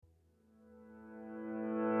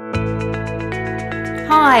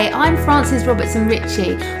Hi, I'm Frances Robertson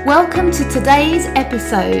Ritchie. Welcome to today's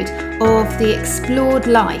episode of The Explored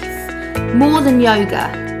Life, More Than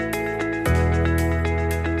Yoga.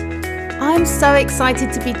 I'm so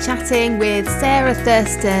excited to be chatting with Sarah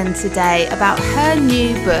Thurstan today about her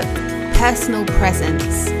new book, Personal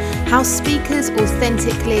Presence, How Speakers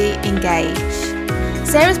Authentically Engage.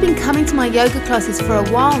 Sarah's been coming to my yoga classes for a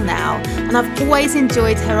while now, and I've always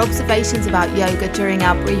enjoyed her observations about yoga during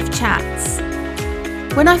our brief chats.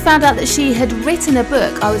 When I found out that she had written a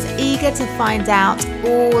book, I was eager to find out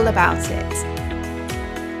all about it.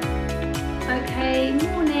 Okay,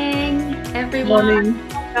 morning everyone. Morning.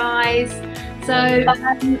 Hi guys. So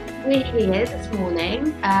we're here this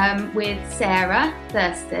morning with Sarah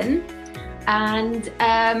Thurstan. And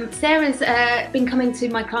Sarah's been coming to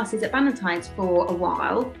my classes at Valentine's for a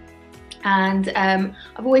while. And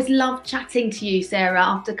I've always loved chatting to you, Sarah,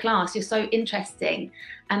 after class. You're so interesting.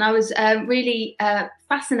 And I was really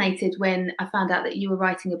fascinated when I found out that you were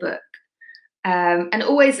writing a book. And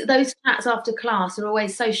always those chats after class are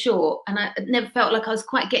always so short. And I never felt like I was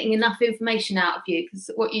quite getting enough information out of you because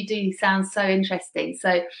what you do sounds so interesting.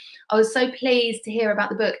 So I was so pleased to hear about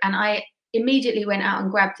the book. And I immediately went out and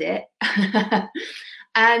grabbed it.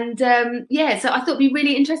 And so I thought it'd be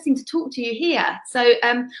really interesting to talk to you here. So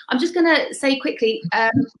I'm just going to say quickly,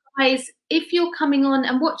 guys, if you're coming on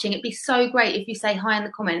and watching, it'd be so great if you say hi in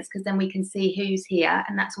the comments, because then we can see who's here,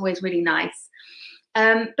 and that's always really nice.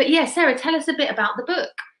 But yeah, Sarah, tell us a bit about the book.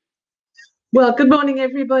 Well, good morning,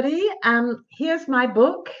 everybody. Here's my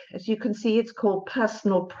book. As you can see, it's called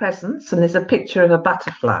Personal Presence, and there's a picture of a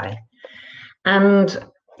butterfly. And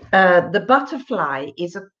the butterfly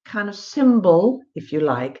is a kind of symbol, if you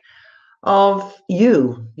like, of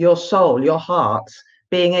you, your soul, your heart,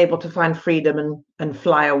 being able to find freedom and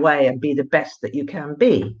fly away and be the best that you can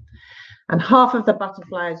be. And half of the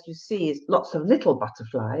butterfly, as you see, is lots of little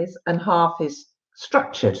butterflies, and half is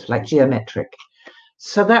structured, like geometric.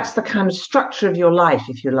 So that's the kind of structure of your life,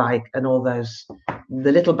 if you like, and all those,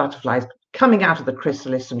 the little butterflies coming out of the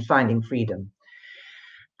chrysalis and finding freedom.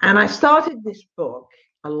 And I started this book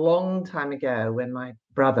a long time ago when my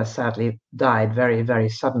brother sadly died very, very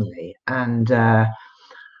suddenly. And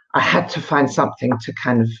I had to find something to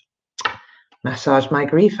kind of massage my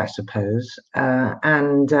grief, I suppose.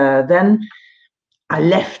 Then I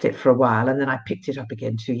left it for a while, and then I picked it up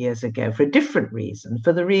again 2 years ago for a different reason,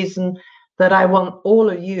 for the reason that I want all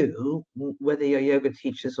of you, whether you're yoga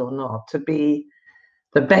teachers or not, to be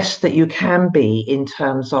the best that you can be in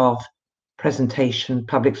terms of presentation,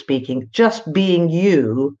 public speaking, just being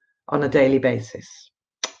you on a daily basis.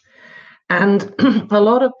 And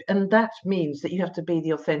that means that you have to be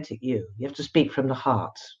the authentic you. You have to speak from the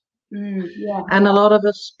heart. Yeah. And a lot of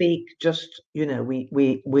us speak just,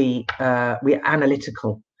 we're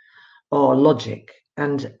analytical or logic.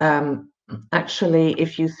 And actually,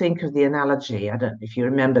 if you think of the analogy, I don't know if you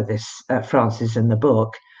remember this, Frances, in the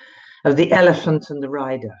book, of the elephant and the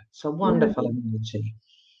rider. It's a wonderful analogy.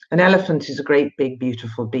 An elephant is a great, big,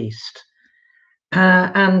 beautiful beast.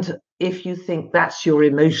 And if you think that's your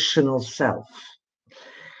emotional self,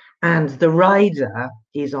 and the rider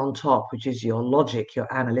is on top, which is your logic,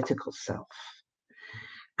 your analytical self.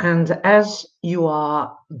 And as you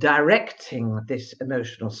are directing this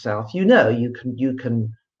emotional self, you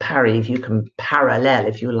can parry, you can parallel,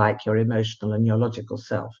 if you like, your emotional and your logical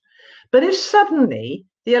self. But if suddenly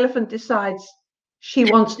the elephant decides she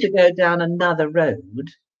wants to go down another road,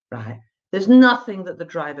 right, there's nothing that the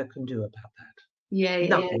driver can do about that.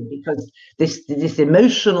 Nothing, because this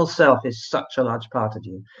emotional self is such a large part of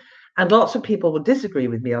you. And lots of people will disagree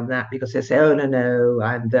with me on that because they say, oh, no,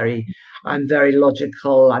 I'm very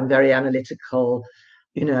logical, I'm very analytical,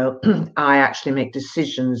 I actually make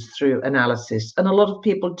decisions through analysis. And a lot of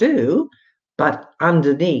people do, but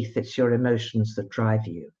underneath it's your emotions that drive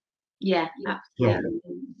you. Yeah, absolutely. Yeah.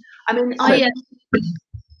 I mean,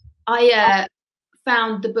 I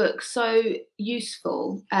found the book so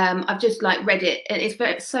useful. I've just read it.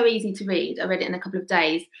 It's so easy to read. I read it in a couple of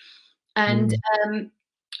days. And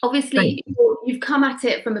obviously you've come at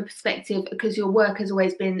it from a perspective because your work has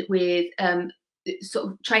always been with sort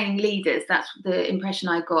of training leaders. That's the impression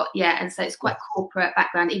I got. Yeah. And so it's quite corporate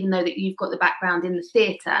background, even though that you've got the background in the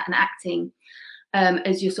theatre and acting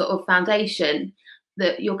as your sort of foundation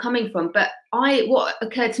that you're coming from. But what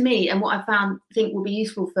occurred to me and what I think will be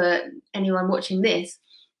useful for anyone watching this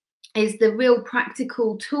is the real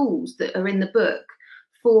practical tools that are in the book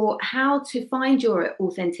for how to find your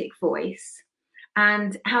authentic voice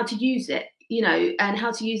and how to use it, and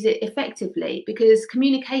how to use it effectively, because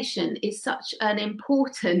communication is such an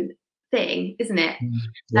important thing, isn't it?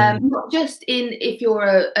 Yeah. Not just in if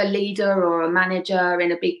you're a leader or a manager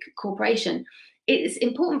in a big corporation. It's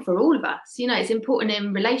important for all of us. You know, it's important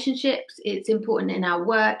in relationships. It's important in our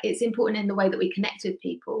work. It's important in the way that we connect with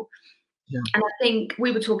people. Yeah. And I think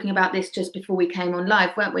we were talking about this just before we came on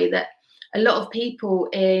live, weren't we? That a lot of people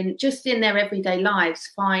in their everyday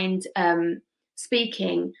lives find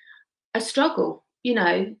speaking a struggle, you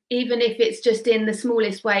know, even if it's just in the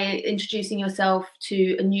smallest way, introducing yourself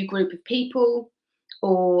to a new group of people,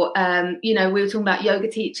 or you know, we were talking about yoga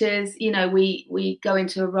teachers. You know, we go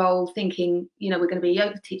into a role thinking, you know, we're going to be a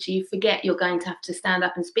yoga teacher. You forget you're going to have to stand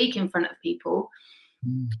up and speak in front of people.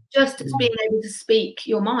 Just being able to speak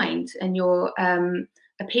your mind and your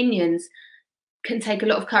opinions can take a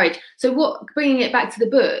lot of courage. So what, bringing it back to the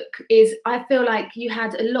book, is I feel like you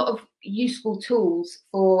had a lot of useful tools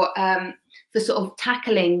for sort of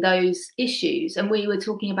tackling those issues. And we were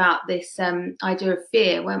talking about this idea of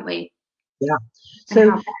fear, weren't we? Yeah.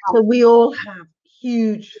 So we all have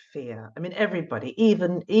huge fear. I mean, everybody,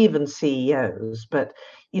 even CEOs, but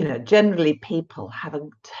you know, generally people have a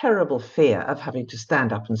terrible fear of having to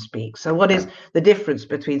stand up and speak. So what is the difference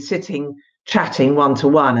between sitting chatting one to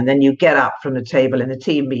one and then you get up from the table in a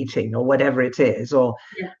team meeting or whatever it is, or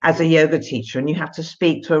as a yoga teacher and you have to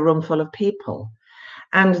speak to a room full of people?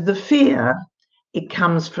 And the fear, it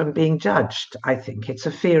comes from being judged. I think it's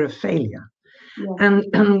a fear of failure. And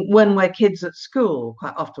when we're kids at school,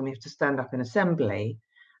 quite often we have to stand up in assembly.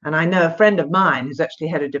 And I know a friend of mine who's actually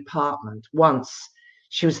head of department. Once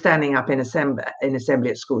she was standing up in assembly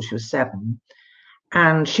at school, she was 7,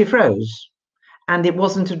 and she froze. And it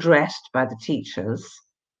wasn't addressed by the teachers.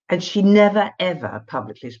 And she never, ever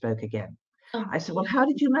publicly spoke again. I said, well, how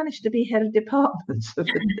did you manage to be head of department?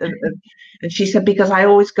 And she said, because I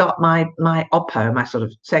always got my oppo, my sort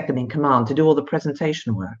of second in command, to do all the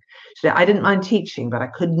presentation work. She said, I didn't mind teaching, but I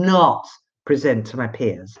could not present to my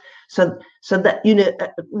peers. So that, you know,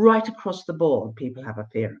 right across the board, people have a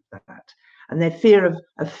fear of that. And their fear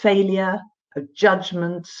of failure, of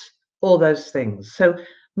judgment, all those things. So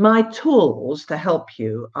my tools to help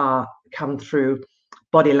you come through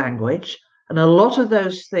body language. And a lot of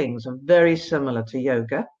those things are very similar to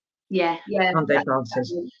yoga. Yeah. Aren't they,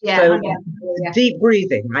 Francis? Yeah. So deep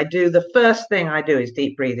breathing. The first thing I do is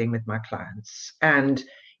deep breathing with my clients. And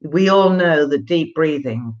we all know that deep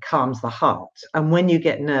breathing calms the heart. And when you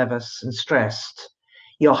get nervous and stressed,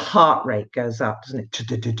 your heart rate goes up, doesn't it?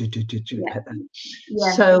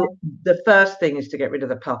 So the first thing is to get rid of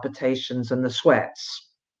the palpitations and the sweats.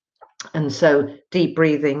 And so deep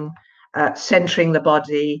breathing, centering the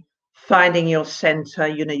body, finding your center,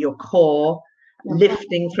 you know, your core,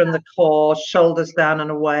 lifting from the core, shoulders down and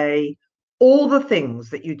away. All the things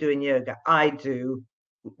that you do in yoga, I do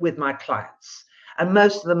with my clients. And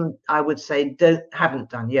most of them, I would say, haven't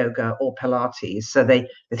done yoga or Pilates, so they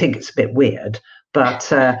think it's a bit weird.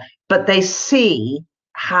 But they see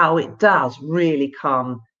how it does really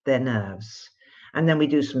calm their nerves. And then we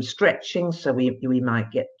do some stretching. So we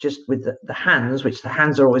might get just with the hands, which the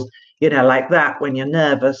hands are always, you know, like that when you're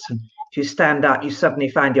nervous. And if you stand up, you suddenly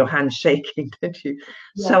find your hands shaking, don't you?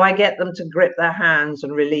 Yeah. So I get them to grip their hands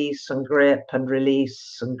and release and grip and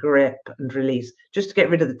release and grip and release, just to get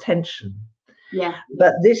rid of the tension. Yeah.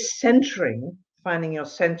 But this centering, finding your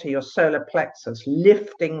center, your solar plexus,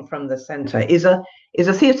 lifting from the center is a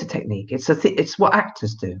theatre technique. It's what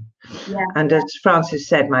actors do. Yeah. And as Francis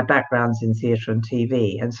said, my background's in theatre and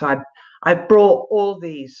TV, and so I brought all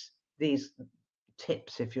these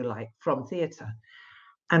tips, if you like, from theatre.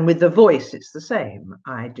 And with the voice, it's the same.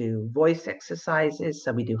 I do voice exercises,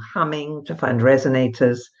 so we do humming to find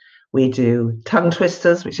resonators. We do tongue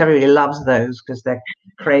twisters, which everybody loves those because they're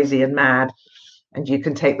crazy and mad, and you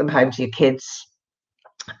can take them home to your kids.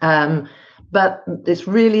 But it's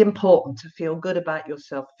really important to feel good about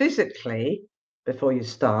yourself physically before you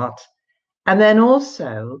start. And then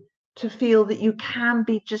also to feel that you can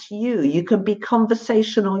be just you. You can be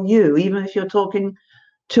conversational you, even if you're talking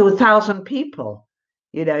to 1,000 people.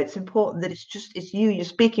 You know, it's important that it's you. You're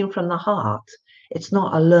speaking from the heart. It's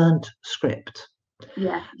not a learned script.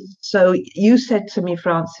 Yeah. So you said to me,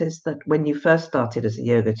 Francis, that when you first started as a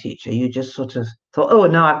yoga teacher, you just sort of thought, oh,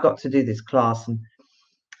 no, I've got to do this class and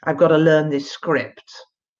I've got to learn this script.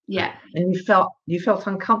 Yeah. And you felt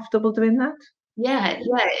uncomfortable doing that? Yeah.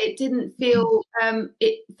 It didn't feel,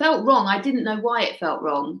 it felt wrong. I didn't know why it felt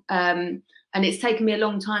wrong. And it's taken me a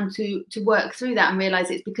long time to work through that and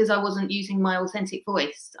realize it's because I wasn't using my authentic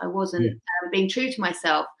voice. I wasn't being true to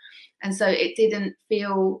myself. And so it didn't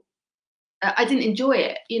feel, I didn't enjoy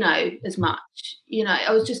it, you know, as much. You know,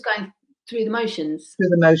 I was just going through the motions. Through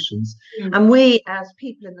the motions. And we, as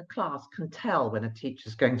people in the class, can tell when a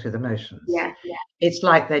teacher's going through the motions. Yeah. It's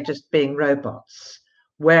like they're just being robots.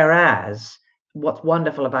 Whereas what's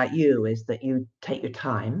wonderful about you is that you take your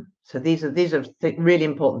time. So these are really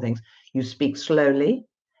important things. You speak slowly,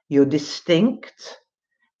 you're distinct,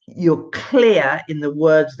 you're clear in the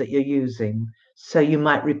words that you're using. So you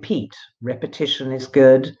might repeat. Repetition is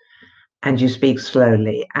good, and you speak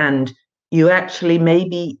slowly. And you actually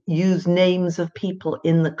maybe use names of people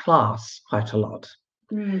in the class quite a lot.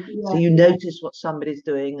 So you notice what somebody's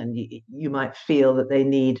doing, and you might feel that they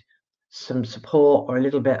need some support or a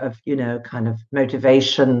little bit of, kind of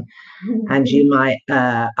motivation, and you might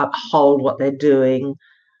uphold what they're doing.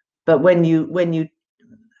 But when you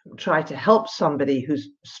try to help somebody who's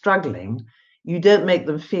struggling, you don't make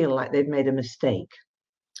them feel like they've made a mistake.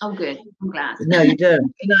 Oh, good. I'm glad. No, you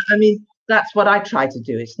don't. I mean, that's what I try to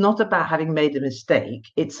do. It's not about having made a mistake.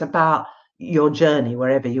 It's about your journey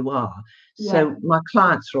wherever you are. So my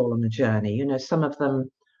clients are all on a journey. Some of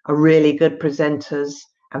them are really good presenters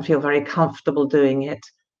and feel very comfortable doing it,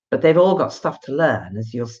 but they've all got stuff to learn,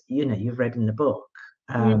 as you've read in the book.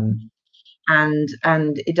 And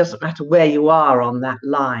it doesn't matter where you are on that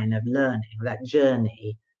line of learning, that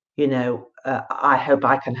journey. I hope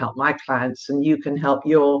I can help my clients, and you can help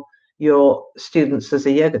your students as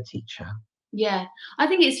a yoga teacher. Yeah, I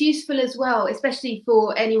think it's useful as well, especially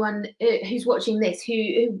for anyone who's watching this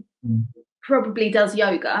who probably does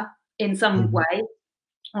yoga in some way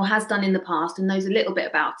or has done in the past and knows a little bit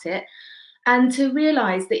about it, and to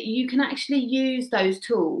realize that you can actually use those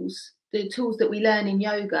tools, the tools that we learn in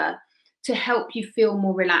yoga, to help you feel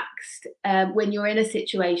more relaxed when you're in a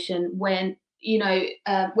situation when,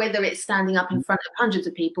 whether it's standing up in front of hundreds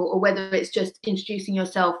of people or whether it's just introducing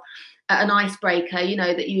yourself at an icebreaker,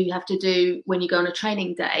 that you have to do when you go on a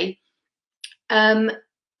training day.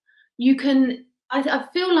 You can, I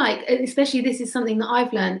feel like, especially this is something that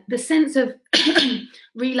I've learned, the sense of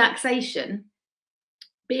relaxation,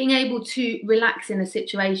 being able to relax in a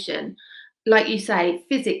situation, like you say,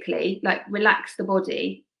 physically, like relax the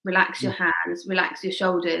body, relax your hands, relax your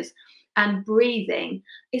shoulders, and breathing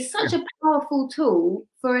is such a powerful tool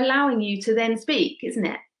for allowing you to then speak, isn't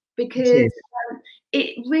it? Because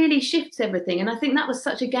it really shifts everything. And I think that was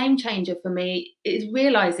such a game changer for me, is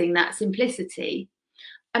realizing that simplicity.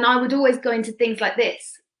 And I would always go into things like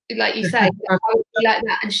this, like you say, I would be like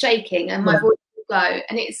that and shaking, and my voice would go.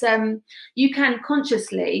 And it's you can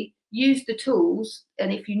consciously use the tools,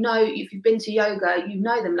 and if you've been to yoga, you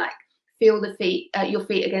know them, like feel the feet, your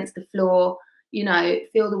feet against the floor,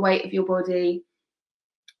 feel the weight of your body,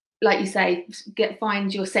 like you say,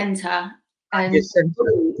 find your center. And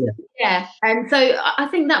and so I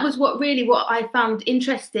think that was what I found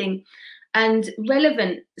interesting and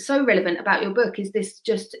so relevant about your book, is this,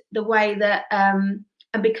 just the way that and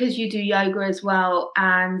because you do yoga as well,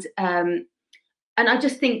 and I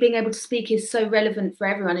just think being able to speak is so relevant for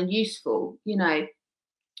everyone and useful,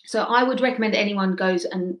 So I would recommend anyone goes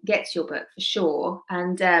and gets your book for sure,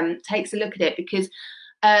 and takes a look at it, because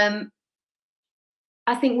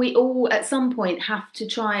I think we all at some point have to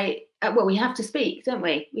try. We have to speak, don't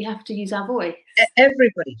we? We have to use our voice.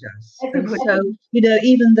 Everybody does. Everybody. And so,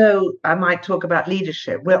 even though I might talk about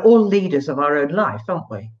leadership, we're all leaders of our own life, aren't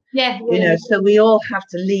we? Yeah. So we all have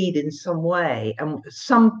to lead in some way. And at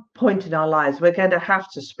some point in our lives, we're going to have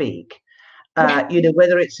to speak.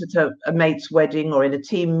 Whether it's at a mate's wedding or in a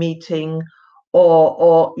team meeting,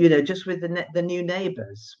 or just with the new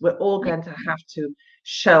neighbours, we're all going to have to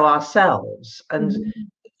show ourselves. And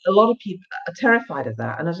a lot of people are terrified of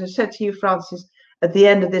that. And as I said to you, Francis, at the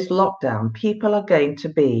end of this lockdown, people are going to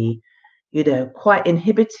be, quite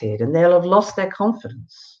inhibited, and they'll have lost their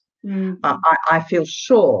confidence. I feel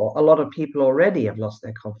sure a lot of people already have lost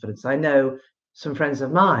their confidence. I know some friends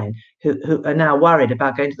of mine who are now worried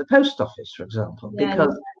about going to the post office, for example,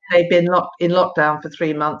 because they've been in lockdown for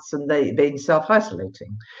 3 months and they've been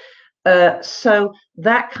self-isolating. So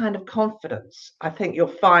that kind of confidence, I think you'll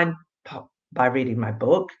find by reading my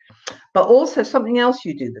book, but also something else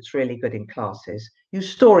you do that's really good in classes. You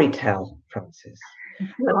storytell, Francis.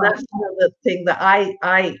 And that's another thing that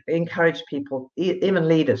I encourage people, even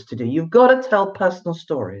leaders, to do. You've got to tell personal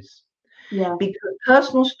stories. Yeah. Because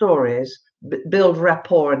personal stories build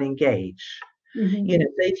rapport and engage. So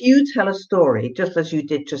if you tell a story, just as you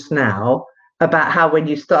did just now, about how when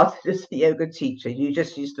you started as a yoga teacher, you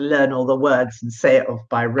just used to learn all the words and say it off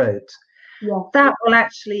by rote. That will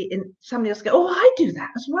actually, somebody else go, oh, I do that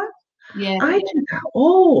as well. I do that.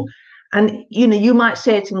 Oh, and you might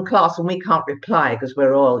say it in class and we can't reply because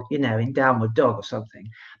we're all in downward dog or something,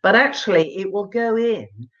 but actually it will go in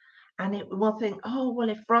and it will think, oh, well,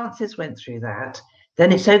 if Francis went through that,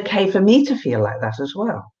 then it's okay for me to feel like that as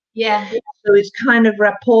well. Yeah. So it's kind of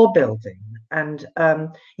rapport building, and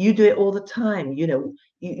you do it all the time.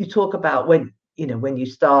 You talk about when you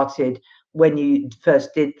started, when you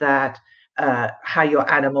first did that, how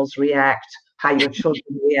your animals react, how your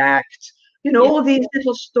children react. All these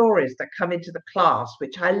little stories that come into the class,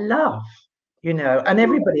 which I love. And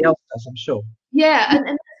everybody else does, I'm sure. Yeah, and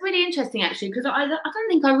that's really interesting actually, because I don't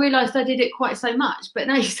think I realised I did it quite so much, but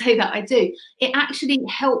now you say that, I do. It actually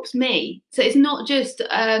helps me. So it's not just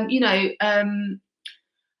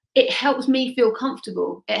it helps me feel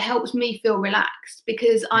comfortable. It helps me feel relaxed,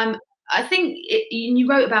 because I think you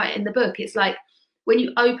wrote about it in the book. It's like when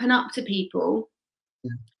you open up to people,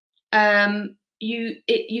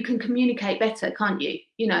 you can communicate better, can't you?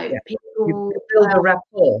 People you build a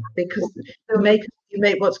rapport, because you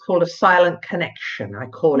make what's called a silent connection. I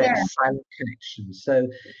call it a silent connection. So,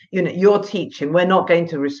 you're teaching, we're not going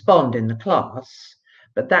to respond in the class,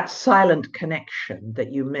 but that silent connection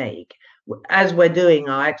that you make as we're doing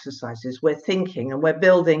our exercises, we're thinking and we're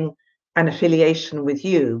building an affiliation with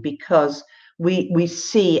you, because we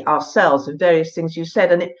see ourselves in various things you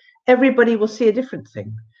said, and everybody will see a different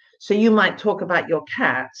thing. So you might talk about your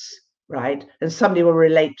cats, right? And somebody will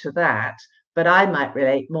relate to that, but I might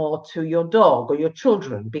relate more to your dog or your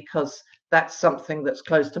children, because that's something that's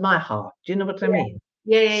close to my heart. Do you know what I mean?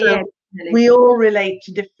 Yeah. We all relate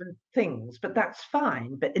to different things, but that's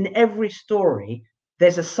fine. But in every story,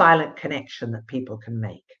 there's a silent connection that people can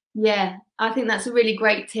make. Yeah, I think that's a really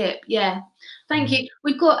great tip. Yeah, thank you.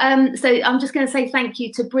 We've got so I'm just going to say thank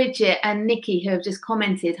you to Bridget and Nikki, who have just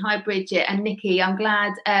commented. Hi Bridget and Nikki, I'm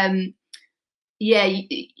glad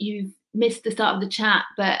you've missed the start of the chat,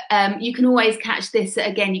 but you can always catch this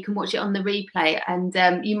again. You can watch it on the replay, and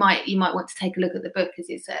you might want to take a look at the book, because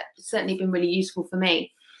it's certainly been really useful for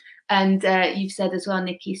me. And you've said as well,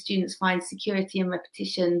 Nikki, students find security and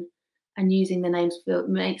repetition and using the names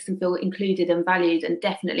makes them feel included and valued. And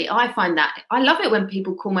definitely, I find that I love it when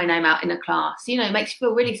people call my name out in a class. It makes you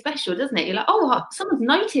feel really special, doesn't it? You're like, oh, someone's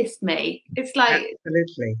noticed me. It's like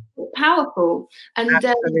absolutely powerful. And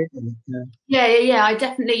absolutely. Yeah. I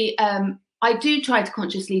definitely I do try to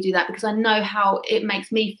consciously do that, because I know how it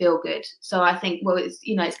makes me feel good. So I think, well, it's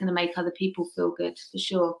it's going to make other people feel good for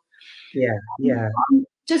sure. Yeah. I'm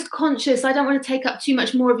just conscious, I don't want to take up too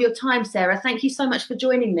much more of your time, Sarah. Thank you so much for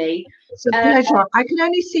joining me. It's a pleasure. I can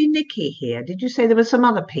only see Nikki here. Did you say there were some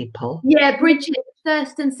other people? Yeah, Bridget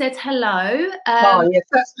Thurstan said hello. Oh yes,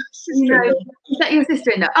 that's my sister-in-law. Is that your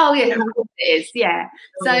sister-in-law? Oh yes, it is. Yeah.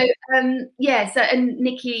 So So and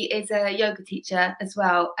Nikki is a yoga teacher as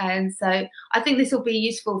well, and so I think this will be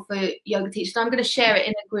useful for yoga teachers. I'm going to share it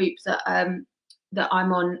in a group that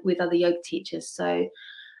I'm on with other yoga teachers. So.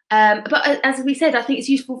 But as we said, I think it's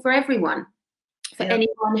useful for everyone, for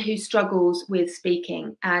anyone who struggles with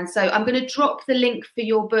speaking. And so I'm going to drop the link for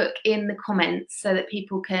your book in the comments so that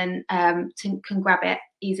people can grab it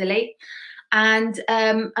easily. And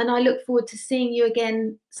I look forward to seeing you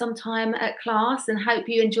again sometime at class, and hope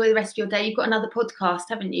you enjoy the rest of your day. You've got another podcast,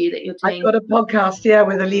 haven't you, that you're doing? I've got a podcast,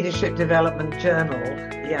 with a leadership development journal.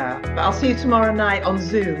 Yeah, but I'll see you tomorrow night on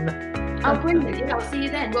Zoom. Oh, brilliant. Yeah, I'll see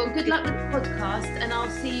you then. Well, good luck with the podcast, and I'll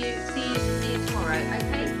see you tomorrow,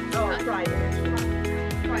 okay? Oh, Friday.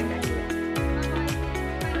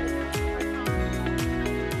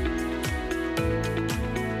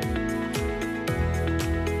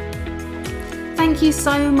 Thank you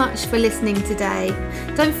so much for listening today.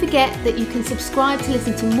 Don't forget that you can subscribe to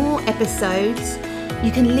listen to more episodes.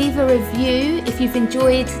 You can leave a review if you've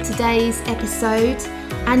enjoyed today's episode,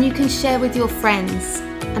 and you can share with your friends,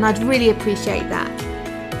 and I'd really appreciate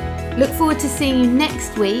that. Look forward to seeing you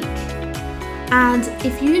next week, and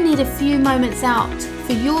if you need a few moments out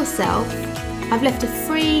for yourself, I've left a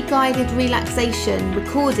free guided relaxation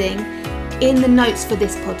recording in the notes for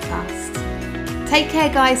this podcast. Take care,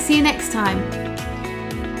 guys. See you next time.